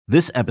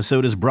This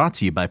episode is brought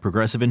to you by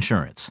Progressive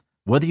Insurance.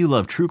 Whether you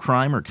love true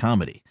crime or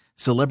comedy,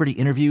 celebrity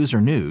interviews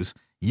or news,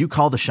 you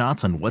call the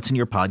shots on what's in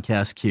your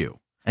podcast queue.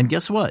 And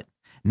guess what?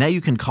 Now you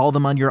can call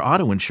them on your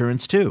auto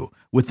insurance too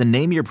with the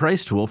Name Your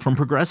Price tool from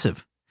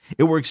Progressive.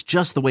 It works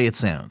just the way it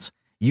sounds.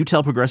 You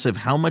tell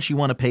Progressive how much you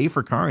want to pay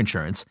for car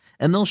insurance,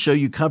 and they'll show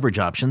you coverage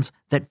options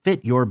that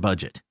fit your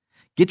budget.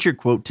 Get your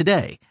quote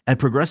today at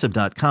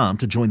Progressive.com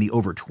to join the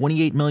over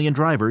 28 million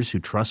drivers who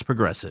trust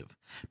Progressive.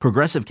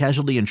 Progressive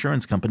Casualty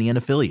Insurance Company and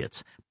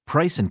Affiliates.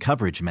 Price and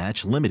coverage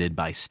match limited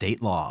by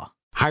state law.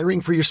 Hiring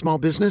for your small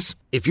business?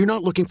 If you're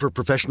not looking for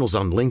professionals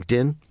on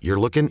LinkedIn, you're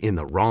looking in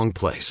the wrong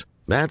place.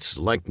 That's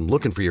like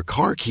looking for your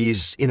car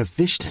keys in a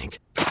fish tank.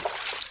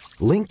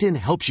 LinkedIn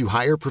helps you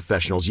hire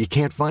professionals you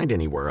can't find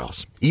anywhere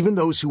else, even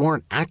those who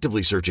aren't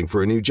actively searching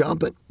for a new job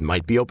but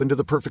might be open to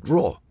the perfect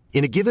role.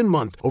 In a given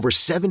month, over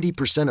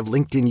 70% of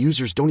LinkedIn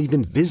users don't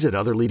even visit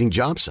other leading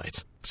job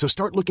sites. So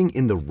start looking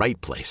in the right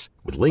place.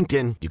 With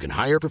LinkedIn, you can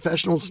hire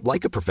professionals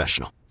like a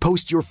professional.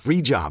 Post your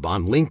free job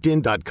on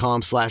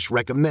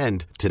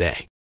linkedin.com/recommend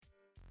today.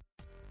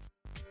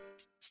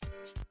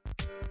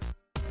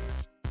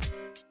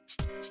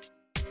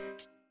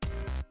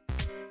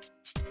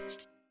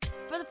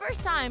 For the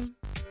first time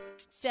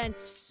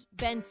since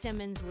Ben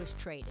Simmons was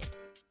traded,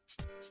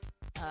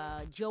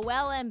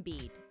 Joel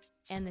Embiid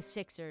and the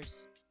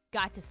Sixers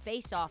got to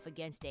face off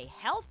against a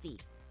healthy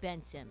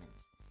Ben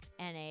Simmons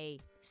and a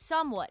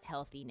somewhat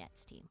healthy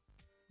Nets team.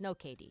 No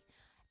KD.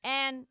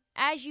 And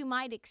as you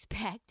might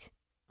expect,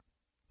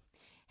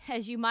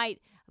 as you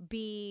might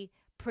be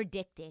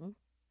predicting,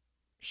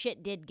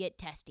 shit did get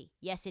testy.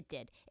 Yes, it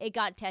did. It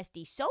got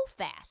testy so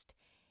fast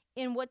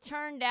in what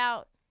turned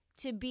out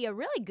to be a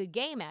really good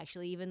game,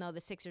 actually, even though the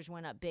Sixers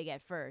went up big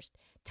at first.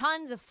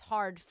 Tons of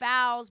hard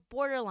fouls,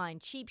 borderline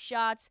cheap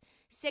shots.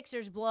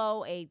 Sixers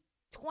blow a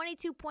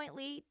 22-point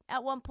lead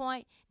at one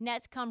point.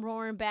 Nets come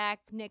roaring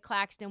back. Nick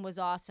Claxton was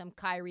awesome.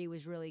 Kyrie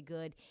was really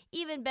good.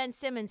 Even Ben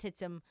Simmons hit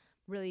some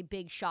really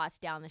big shots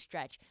down the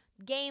stretch.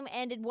 Game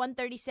ended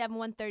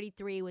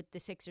 137-133 with the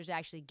Sixers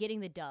actually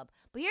getting the dub.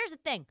 But here's the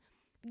thing.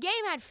 The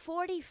game had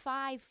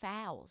 45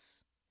 fouls,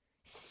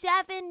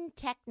 7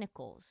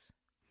 technicals,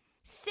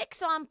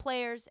 6 on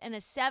players, and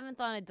a 7th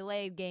on a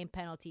delayed game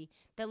penalty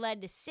that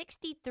led to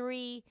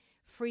 63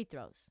 free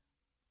throws.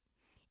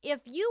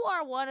 If you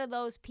are one of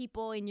those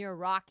people in your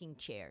rocking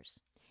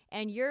chairs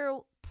and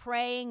you're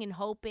praying and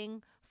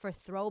hoping for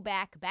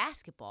throwback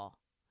basketball,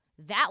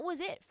 that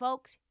was it,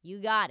 folks. You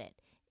got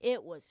it.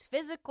 It was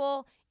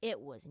physical, it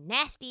was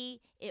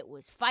nasty, it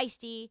was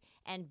feisty,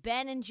 and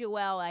Ben and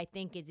Joel, I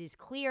think it is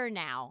clear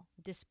now,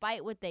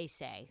 despite what they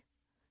say,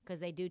 because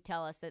they do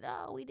tell us that,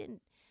 we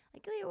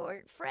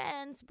weren't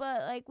friends,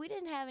 but, we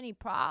didn't have any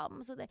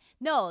problems with it.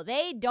 No,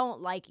 they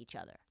don't like each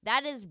other.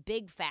 That is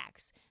big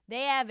facts.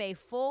 They have a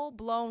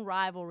full-blown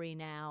rivalry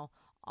now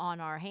on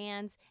our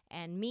hands,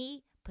 and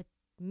me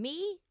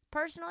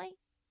personally,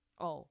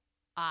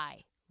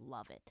 I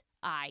love it.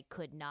 I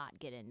could not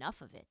get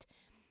enough of it.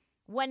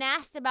 When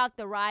asked about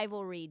the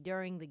rivalry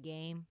during the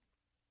game,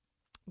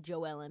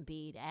 Joel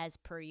Embiid, as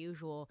per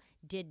usual,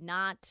 did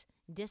not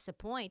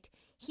disappoint.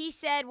 He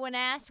said when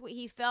asked what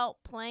he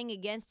felt playing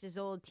against his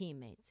old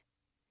teammates,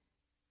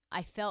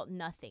 I felt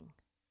nothing.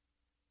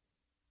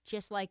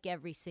 Just like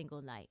every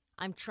single night.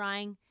 I'm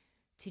trying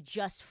to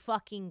just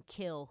fucking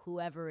kill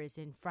whoever is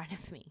in front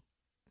of me.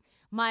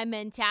 My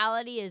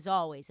mentality is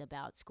always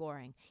about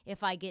scoring.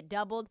 If I get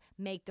doubled,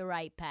 make the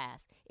right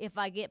pass. If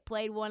I get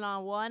played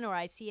one-on-one or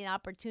I see an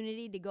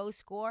opportunity to go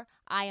score,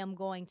 I am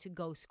going to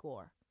go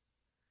score.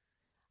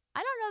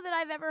 I don't know that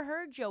I've ever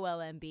heard Joel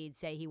Embiid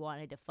say he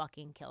wanted to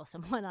fucking kill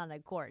someone on a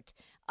court.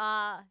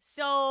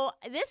 So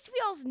this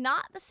feels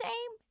not the same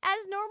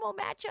as normal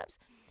matchups.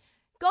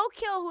 Go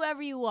kill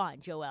whoever you want,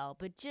 Joel,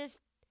 but just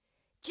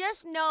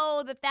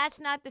know that that's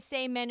not the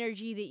same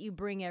energy that you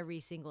bring every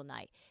single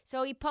night.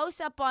 So he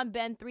posts up on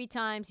Ben 3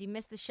 times. He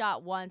missed the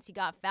shot once. He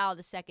got fouled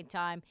the second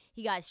time.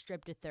 He got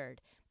stripped a third.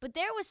 But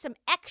there was some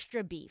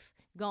extra beef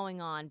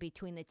going on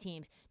between the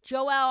teams.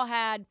 Joel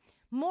had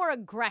more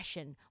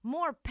aggression,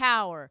 more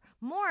power,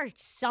 more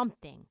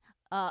something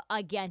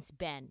against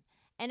Ben.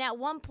 And at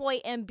one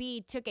point,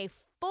 Embiid took a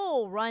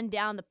full run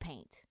down the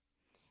paint.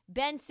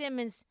 Ben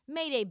Simmons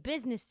made a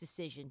business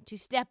decision to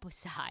step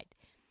aside.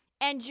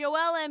 And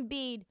Joel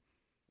Embiid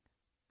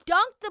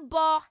dunked the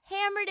ball,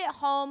 hammered it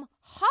home,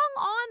 hung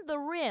on the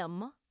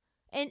rim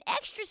an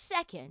extra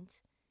second.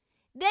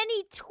 Then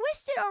he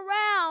twisted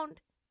around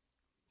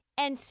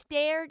and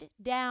stared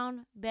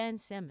down Ben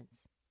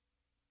Simmons.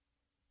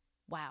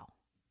 Wow,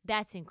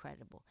 that's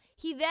incredible.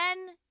 He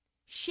then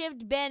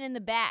shivved Ben in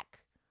the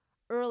back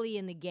early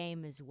in the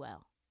game as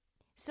well.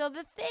 So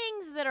the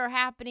things that are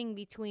happening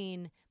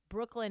between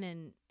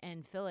Brooklyn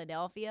and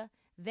Philadelphia,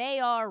 they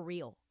are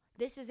real.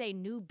 This is a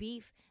new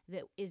beef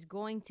that is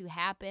going to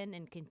happen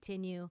and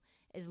continue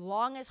as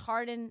long as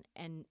Harden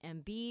and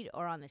Embiid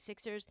are on the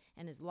Sixers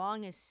and as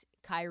long as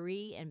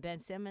Kyrie and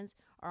Ben Simmons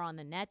are on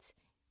the Nets.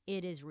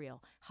 It is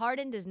real.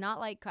 Harden does not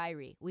like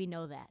Kyrie. We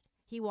know that.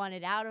 He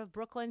wanted out of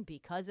Brooklyn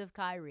because of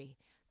Kyrie.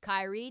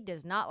 Kyrie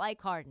does not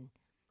like Harden.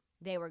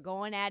 They were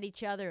going at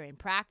each other in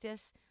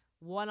practice,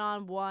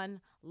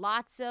 one-on-one,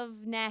 lots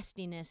of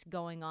nastiness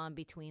going on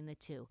between the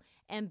two.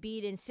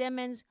 Embiid and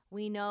Simmons,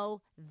 we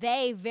know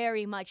they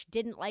very much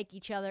didn't like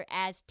each other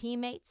as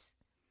teammates.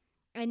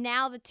 And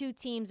now the two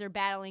teams are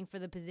battling for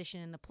the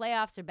position in the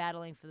playoffs. They're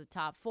battling for the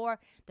top 4.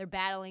 They're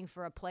battling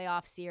for a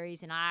playoff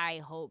series, and I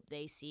hope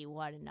they see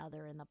one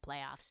another in the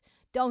playoffs.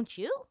 Don't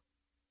you?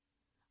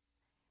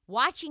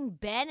 Watching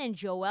Ben and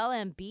Joel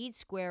Embiid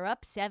square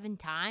up 7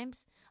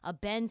 times, a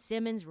Ben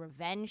Simmons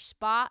revenge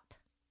spot,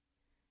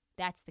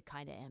 that's the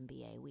kind of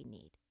NBA we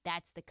need.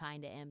 That's the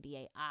kind of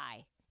NBA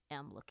I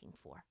am looking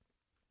for.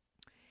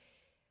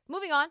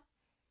 Moving on.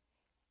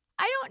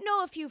 I don't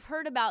know if you've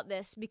heard about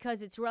this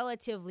because it's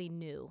relatively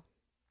new.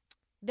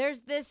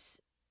 There's this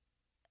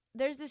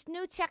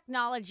new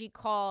technology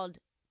called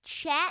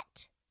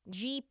ChatGPT.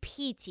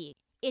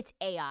 It's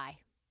AI.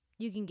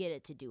 You can get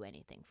it to do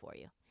anything for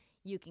you.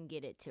 You can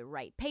get it to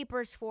write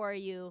papers for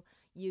you.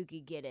 You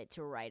can get it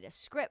to write a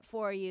script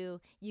for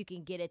you. You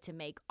can get it to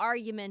make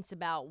arguments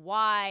about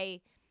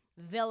why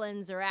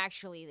villains are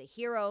actually the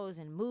heroes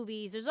in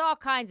movies. There's all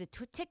kinds of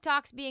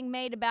TikToks being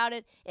made about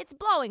it. It's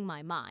blowing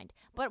my mind.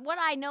 But what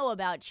I know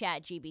about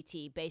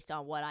ChatGPT, based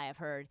on what I have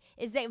heard,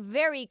 is that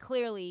very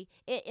clearly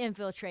it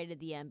infiltrated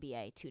the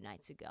NBA 2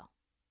 nights ago.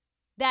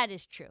 That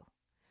is true.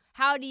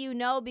 How do you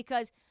know?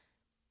 Because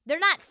they're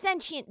not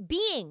sentient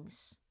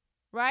beings,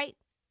 right?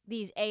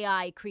 These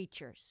AI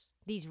creatures,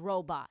 these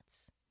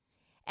robots.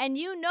 And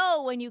you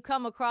know when you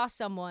come across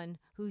someone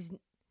who's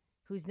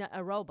not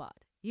a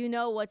robot. You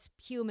know what's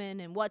human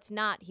and what's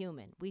not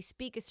human. We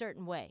speak a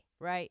certain way,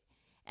 right?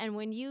 And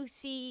when you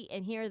see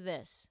and hear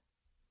this,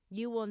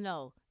 you will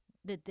know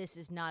that this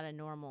is not a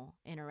normal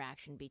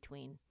interaction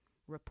between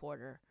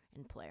reporter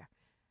and player.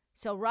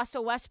 So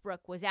Russell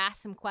Westbrook was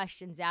asked some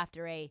questions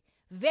after a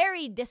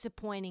very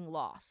disappointing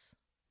loss.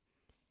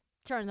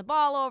 Turned the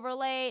ball over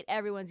late.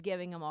 Everyone's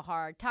giving him a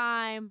hard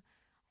time.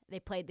 They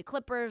played the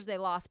Clippers. They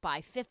lost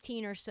by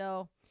 15 or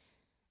so.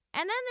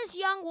 And then this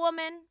young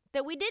woman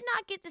that we did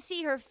not get to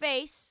see her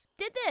face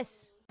did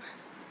this.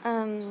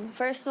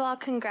 First of all,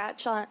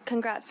 congrats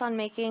on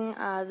making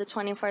the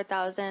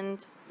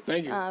 24,000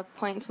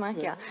 points mark.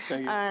 Yeah.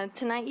 Thank you.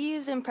 Tonight you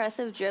used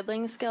impressive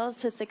dribbling skills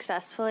to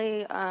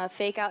successfully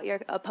fake out your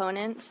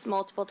opponents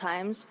multiple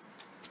times.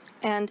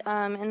 And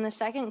in the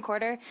second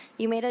quarter,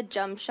 you made a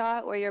jump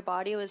shot where your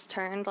body was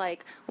turned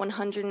like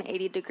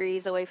 180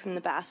 degrees away from the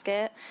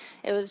basket.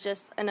 It was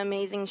just an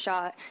amazing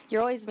shot.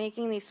 You're always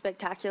making these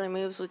spectacular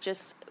moves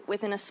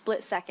within a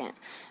split second.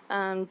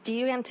 Do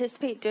you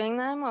anticipate doing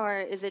them,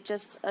 or is it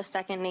just a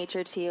second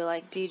nature to you?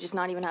 Like, do you just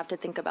not even have to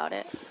think about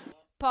it?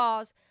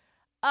 Pause.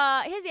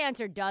 His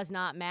answer does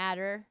not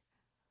matter.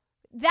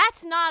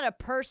 That's not a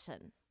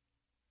person.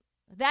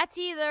 That's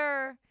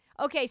either...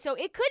 Okay, so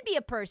it could be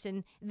a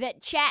person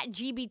that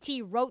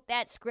ChatGPT wrote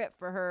that script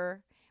for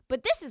her,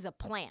 but this is a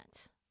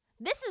plant.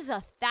 This is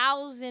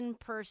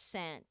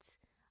 1,000%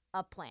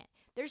 a plant.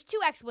 There's 2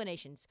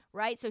 explanations,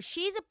 right? So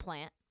she's a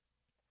plant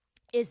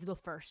is the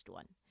first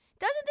one.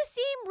 Doesn't this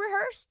seem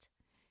rehearsed?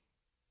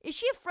 Is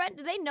she a friend?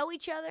 Do they know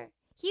each other?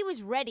 He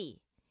was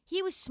ready.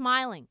 He was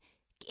smiling.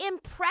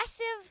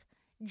 Impressive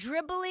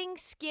dribbling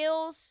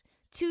skills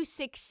to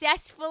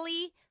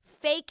successfully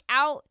fake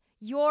out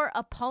your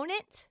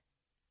opponent.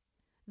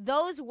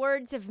 Those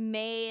words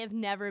may have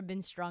never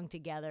been strung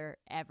together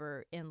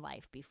ever in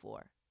life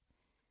before.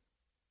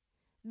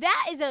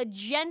 That is a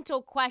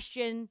gentle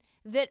question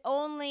that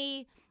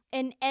only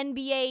an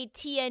NBA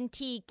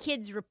TNT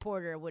kids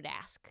reporter would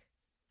ask.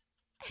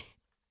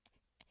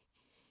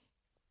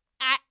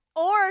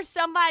 Or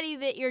somebody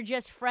that you're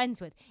just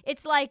friends with.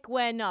 It's like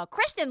when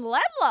Kristen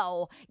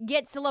Ledlow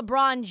gets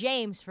LeBron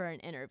James for an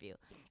interview.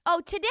 Oh,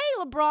 today,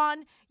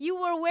 LeBron, you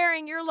were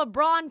wearing your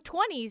LeBron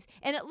 20s,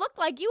 and it looked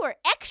like you were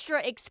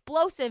extra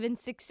explosive in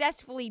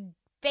successfully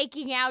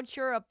faking out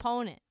your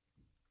opponent.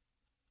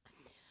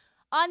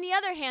 On the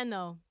other hand,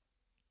 though,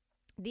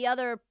 the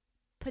other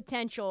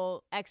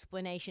potential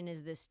explanation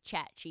is this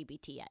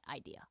ChatGPT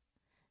idea.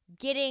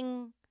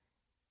 Getting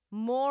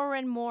more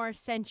and more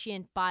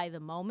sentient by the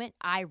moment,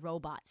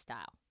 iRobot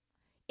style.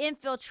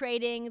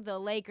 Infiltrating the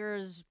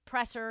Lakers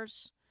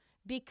pressers.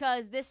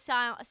 Because this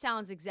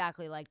sounds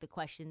exactly like the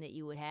question that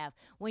you would have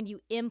when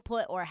you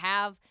input or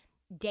have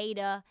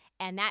data,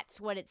 and that's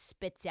what it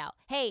spits out.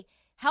 Hey,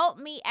 help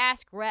me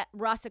ask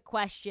Russ a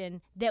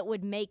question that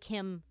would make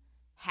him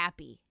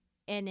happy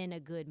and in a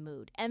good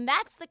mood. And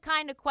that's the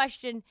kind of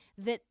question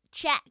that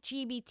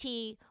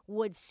ChatGPT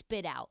would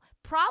spit out.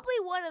 Probably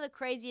one of the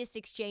craziest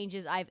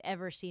exchanges I've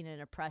ever seen in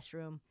a press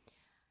room.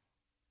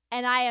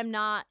 And I am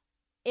not,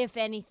 if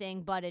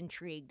anything, but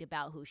intrigued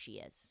about who she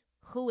is.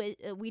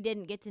 We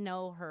didn't get to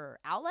know her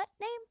outlet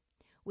name.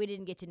 We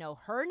didn't get to know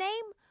her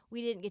name.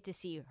 We didn't get to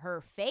see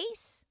her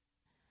face.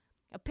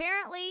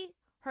 Apparently,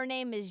 her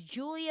name is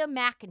Julia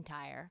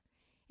McIntyre,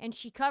 and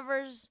she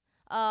covers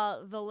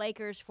the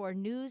Lakers for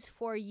News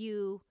for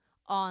You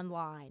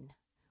Online,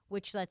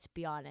 which, let's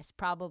be honest,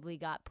 probably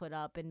got put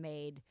up and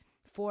made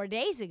 4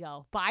 days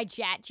ago by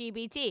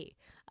ChatGPT.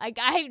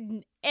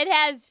 It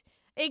has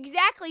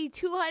exactly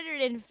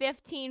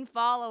 215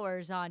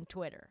 followers on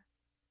Twitter.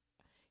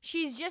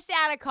 She's just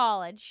out of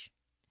college.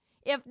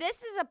 If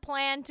this is a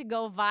plan to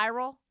go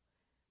viral,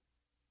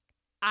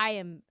 I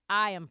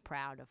am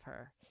proud of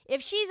her.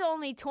 If she's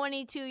only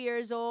 22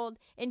 years old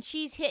and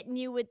she's hitting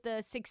you with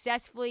the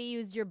successfully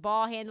used your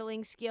ball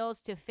handling skills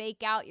to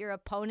fake out your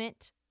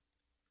opponent,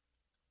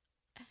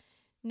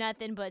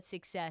 nothing but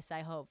success,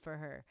 I hope, for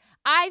her.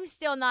 I'm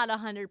still not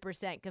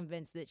 100%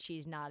 convinced that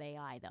she's not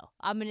AI, though.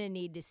 I'm going to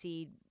need to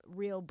see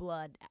real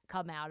blood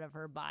come out of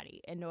her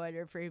body in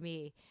order for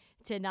me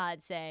to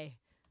not say,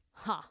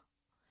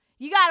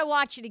 You got to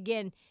watch it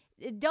again.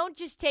 Don't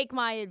just take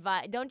my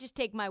advice. Don't just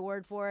take my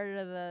word for it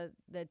or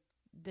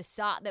the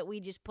shot that we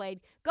just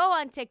played. Go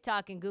on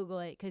TikTok and Google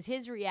it because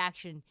his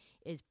reaction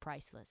is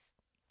priceless.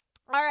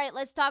 All right,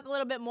 let's talk a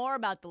little bit more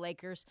about the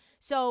Lakers.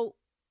 So,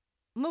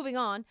 moving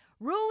on,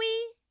 Rui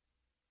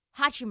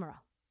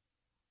Hachimura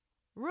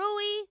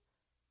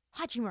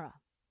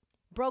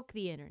broke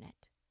the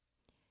internet.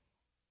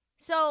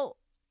 So,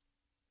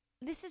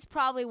 this is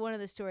probably one of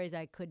the stories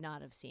I could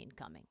not have seen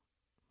coming.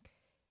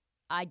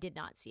 I did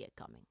not see it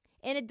coming.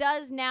 And it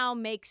does now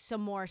make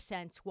some more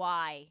sense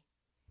why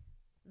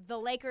the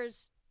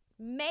Lakers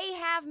may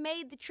have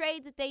made the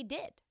trade that they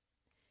did.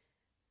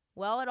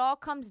 Well, it all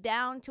comes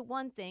down to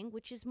one thing,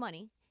 which is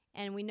money.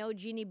 And we know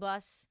Jeannie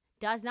Buss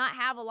does not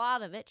have a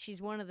lot of it.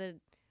 She's one of the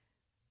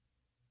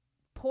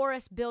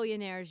poorest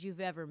billionaires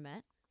you've ever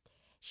met.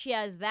 She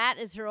has that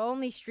as her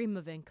only stream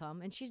of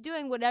income, and she's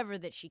doing whatever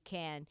that she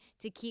can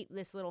to keep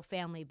this little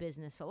family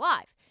business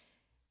alive.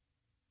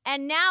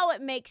 And now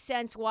it makes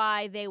sense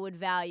why they would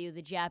value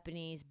the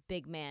Japanese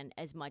big man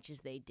as much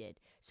as they did.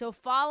 So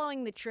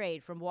following the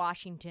trade from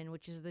Washington,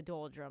 which is the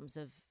doldrums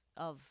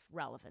of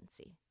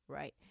relevancy,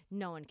 right?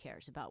 No one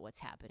cares about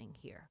what's happening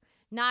here.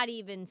 Not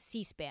even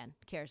C-SPAN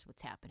cares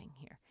what's happening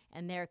here.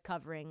 And they're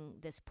covering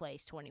this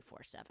place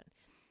 24/7.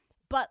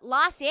 But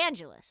Los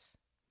Angeles,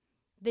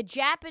 the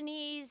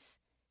Japanese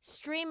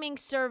streaming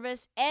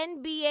service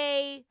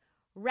NBA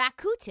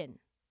Rakuten,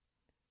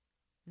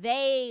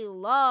 they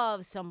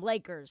love some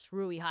Lakers,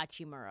 Rui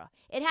Hachimura.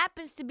 It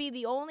happens to be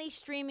the only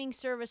streaming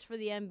service for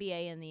the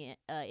NBA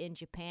in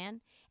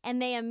Japan,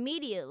 and they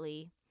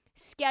immediately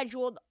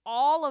scheduled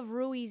all of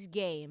Rui's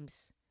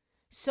games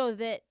so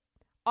that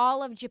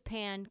all of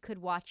Japan could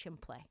watch him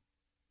play.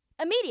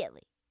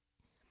 Immediately.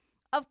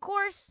 Of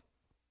course,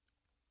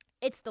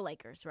 it's the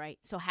Lakers, right?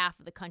 So half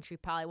of the country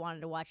probably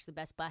wanted to watch the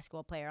best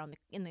basketball player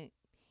in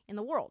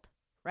the world,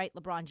 right?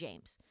 LeBron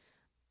James.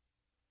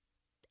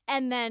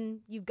 And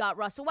then you've got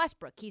Russell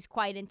Westbrook. He's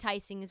quite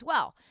enticing as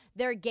well.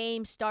 Their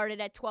game started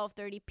at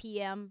 12:30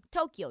 p.m.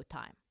 Tokyo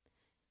time.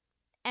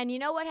 And you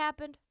know what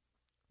happened?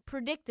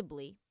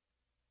 Predictably,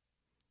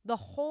 the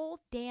whole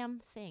damn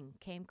thing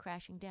came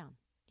crashing down.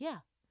 Yeah.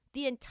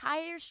 The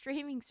entire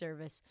streaming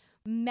service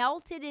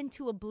melted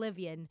into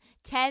oblivion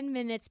 10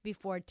 minutes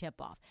before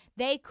tip-off.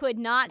 They could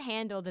not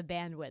handle the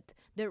bandwidth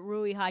that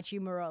Rui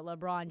Hachimura,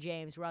 LeBron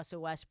James,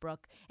 Russell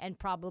Westbrook, and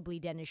probably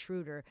Dennis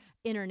Schroeder,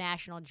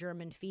 international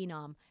German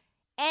phenom,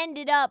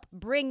 ended up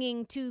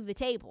bringing to the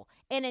table.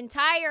 An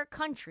entire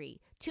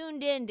country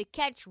tuned in to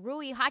catch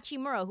Rui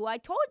Hachimura, who I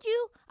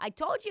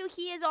told you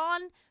he is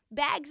on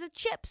bags of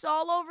chips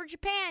all over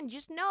Japan.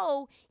 Just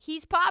know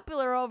he's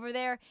popular over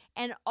there.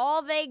 And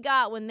all they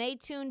got when they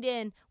tuned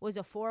in was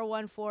a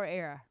 414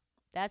 error.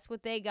 That's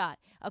what they got.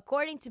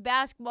 According to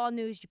Basketball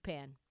News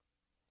Japan,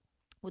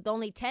 with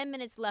only 10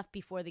 minutes left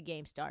before the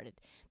game started,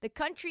 the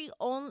country's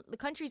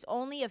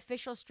only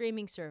official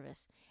streaming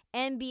service,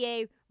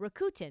 NBA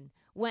Rakuten,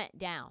 went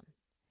down.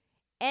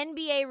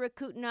 NBA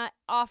Rakuten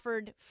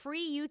offered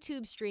free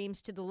YouTube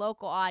streams to the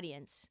local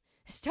audience,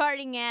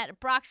 starting at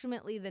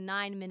approximately the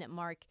 9-minute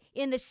mark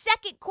in the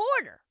second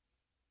quarter.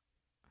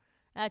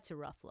 That's a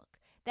rough look.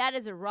 That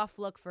is a rough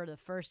look for the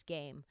first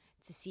game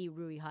to see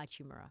Rui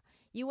Hachimura.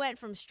 You went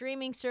from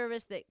streaming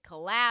service that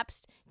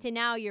collapsed to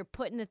now you're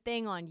putting the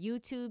thing on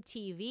YouTube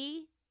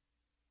TV.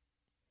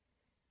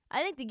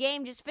 I think the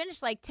game just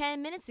finished like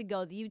 10 minutes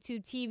ago. The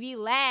YouTube TV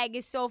lag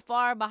is so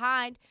far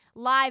behind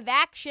live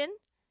action.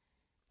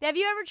 Have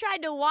you ever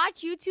tried to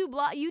watch YouTube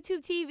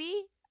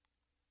TV?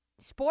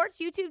 Sports,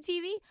 YouTube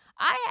TV?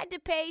 I had to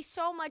pay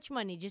so much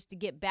money just to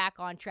get back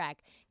on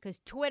track because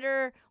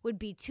Twitter would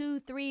be 2,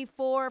 3,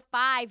 4,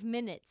 5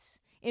 minutes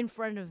in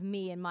front of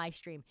me and my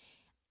stream.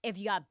 If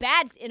you got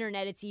bad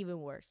internet, it's even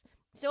worse.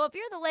 So if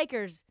you're the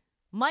Lakers,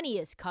 money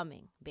is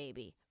coming,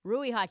 baby.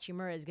 Rui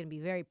Hachimura is going to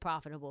be very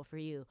profitable for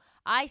you.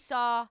 I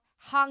saw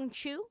Hang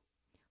Chu,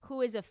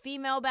 who is a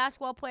female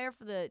basketball player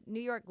for the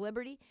New York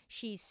Liberty.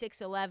 She's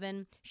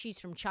 6'11". She's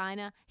from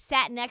China.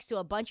 Sat next to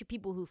a bunch of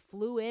people who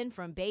flew in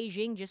from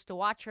Beijing just to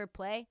watch her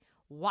play.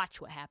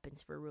 Watch what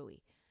happens for Rui.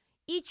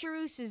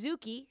 Ichiro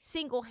Suzuki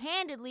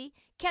single-handedly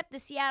kept the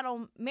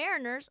Seattle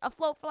Mariners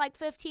afloat for like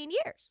 15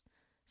 years.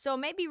 So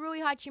maybe Rui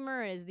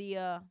Hachimura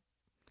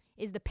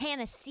is the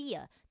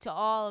panacea to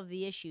all of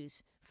the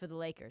issues for the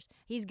Lakers.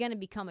 He's going to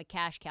become a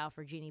cash cow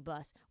for Jeannie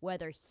Buss,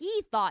 whether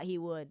he thought he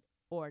would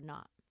or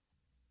not.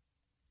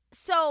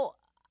 So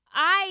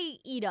I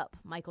eat up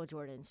Michael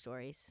Jordan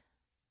stories.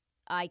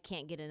 I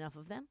can't get enough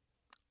of them.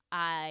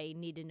 I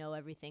need to know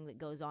everything that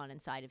goes on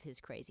inside of his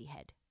crazy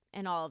head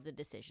and all of the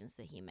decisions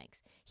that he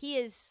makes. He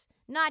is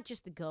not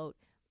just the GOAT,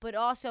 but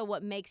also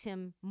what makes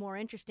him more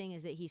interesting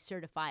is that he's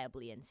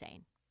certifiably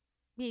insane.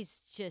 It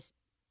just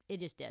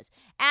is.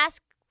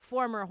 Ask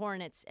former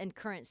Hornets and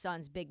current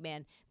Suns big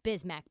man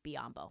Bismack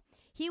Biyombo.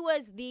 He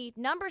was the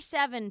number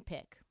 7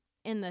 pick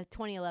in the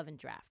 2011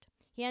 draft.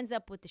 He ends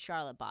up with the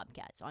Charlotte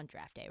Bobcats on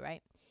draft day,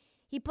 right?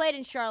 He played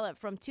in Charlotte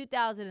from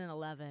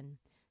 2011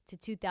 to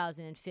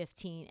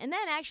 2015, and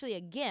then actually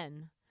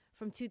again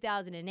from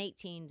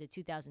 2018 to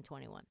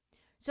 2021.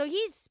 So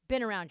he's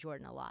been around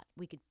Jordan a lot,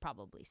 we could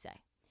probably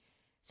say.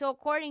 So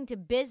according to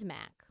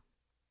Bismack,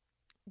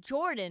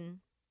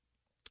 Jordan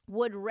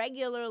would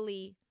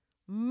regularly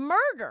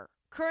murder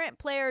current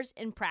players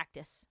in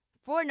practice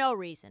for no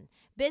reason.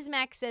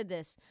 Bismack said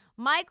this: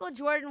 Michael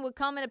Jordan would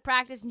come into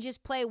practice and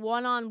just play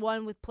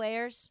one-on-one with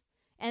players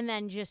and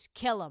then just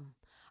kill them.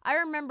 I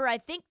remember, I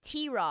think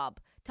T-Rob,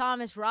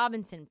 Thomas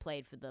Robinson,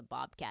 played for the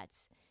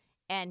Bobcats,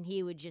 and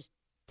he would just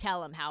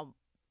tell him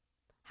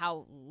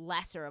how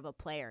lesser of a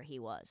player he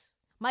was.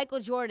 Michael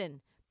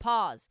Jordan,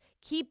 pause.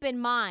 Keep in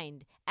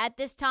mind, at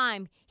this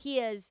time, he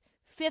is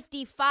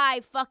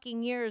 55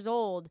 fucking years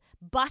old,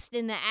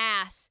 busting the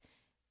ass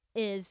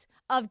is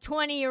of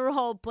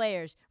 20-year-old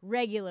players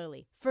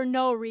regularly for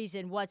no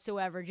reason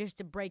whatsoever, just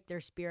to break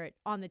their spirit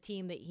on the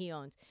team that he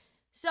owns.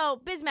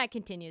 So Bismack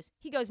continues.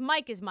 He goes,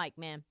 Mike is Mike,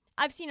 man.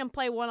 I've seen him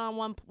play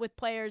one-on-one with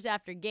players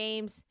after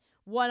games,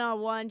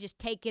 one-on-one, just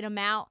taking them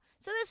out.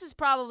 So this was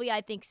probably,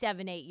 I think,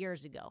 7-8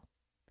 years ago.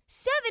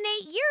 7-8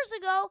 years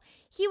ago,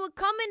 he would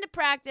come into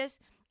practice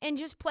and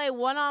just play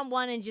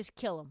one-on-one and just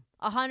kill him,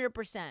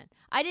 100%.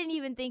 I didn't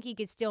even think he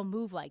could still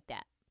move like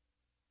that.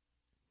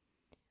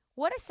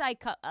 What a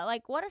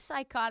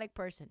psychotic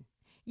person.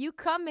 You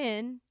come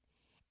in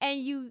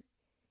and you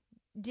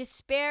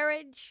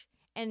disparage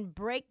and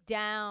break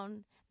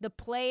down the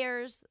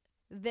players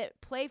that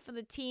play for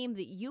the team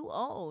that you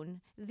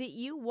own, that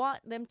you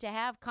want them to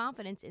have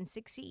confidence and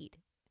succeed.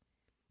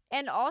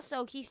 And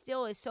also, he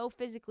still is so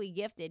physically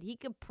gifted, he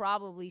could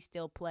probably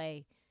still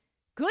play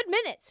good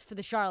minutes for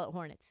the Charlotte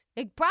Hornets.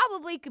 He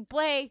probably could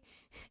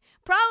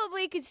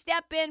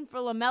step in for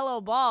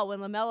LaMelo Ball when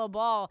LaMelo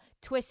Ball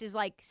twists his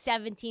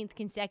 17th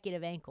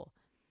consecutive ankle.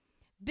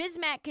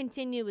 Bismack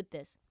continued with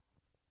this.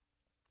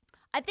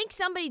 I think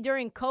somebody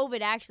during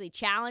COVID actually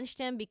challenged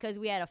him because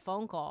we had a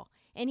phone call.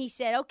 And he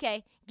said,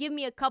 okay, give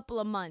me a couple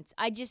of months.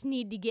 I just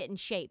need to get in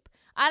shape.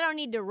 I don't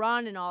need to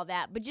run and all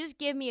that, but just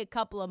give me a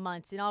couple of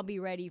months and I'll be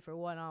ready for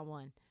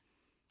one-on-one.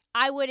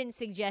 I wouldn't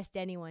suggest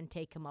anyone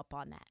take him up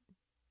on that,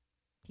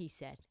 he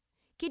said.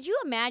 Could you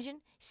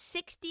imagine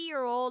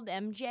 60-year-old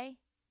MJ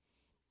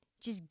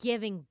just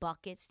giving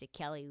buckets to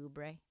Kelly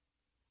Oubre?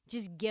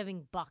 Just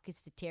giving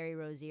buckets to Terry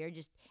Rozier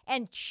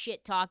and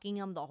shit-talking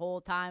them the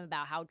whole time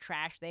about how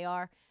trash they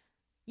are?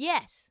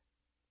 Yes,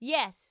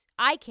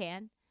 I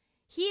can.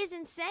 He is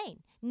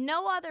insane.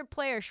 No other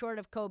player short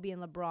of Kobe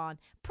and LeBron.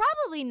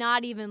 Probably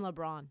not even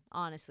LeBron,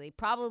 honestly.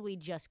 Probably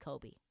just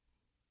Kobe.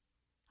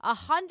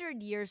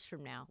 100 years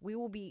from now, we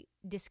will be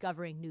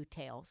discovering new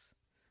tales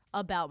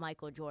about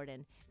Michael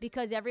Jordan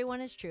because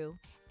everyone is true.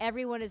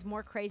 Everyone is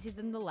more crazy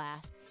than the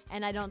last,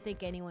 and I don't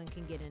think anyone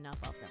can get enough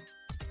of them.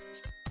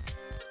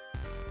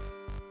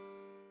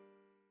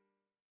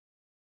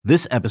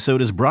 This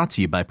episode is brought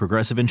to you by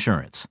Progressive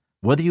Insurance.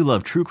 Whether you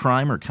love true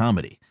crime or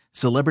comedy,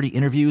 celebrity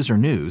interviews or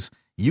news,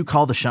 you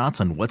call the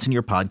shots on what's in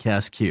your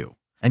podcast queue.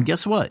 And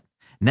guess what?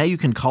 Now you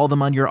can call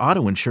them on your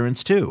auto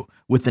insurance too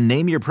with the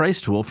Name Your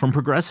Price tool from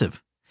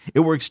Progressive.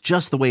 It works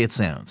just the way it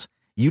sounds.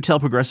 You tell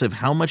Progressive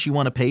how much you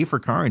want to pay for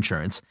car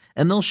insurance,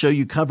 and they'll show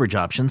you coverage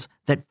options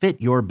that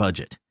fit your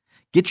budget.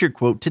 Get your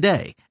quote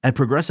today at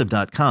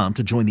Progressive.com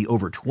to join the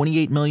over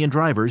 28 million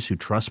drivers who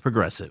trust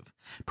Progressive.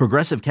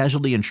 Progressive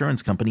Casualty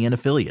Insurance Company and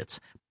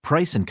Affiliates.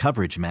 Price and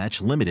coverage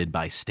match limited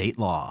by state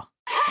law.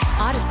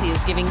 Odyssey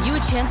is giving you a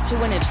chance to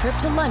win a trip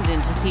to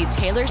London to see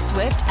Taylor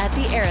Swift at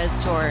the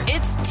Eras Tour.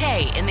 It's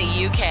Tay in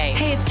the UK.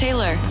 Hey, it's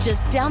Taylor.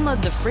 Just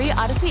download the free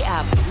Odyssey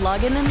app,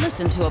 log in and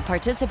listen to a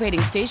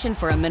participating station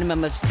for a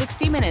minimum of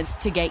 60 minutes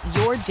to get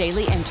your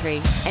daily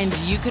entry. And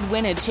you could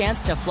win a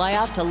chance to fly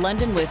off to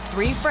London with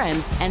 3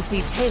 friends and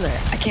see Taylor.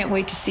 I can't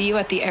wait to see you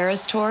at the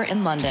Eras Tour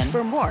in London.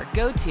 For more,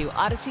 go to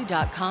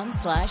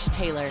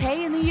odyssey.com/Taylor.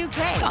 Tay in the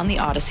UK. It's on the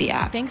Odyssey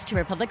app. Thanks to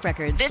Republic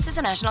Records. This is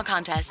a national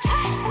contest.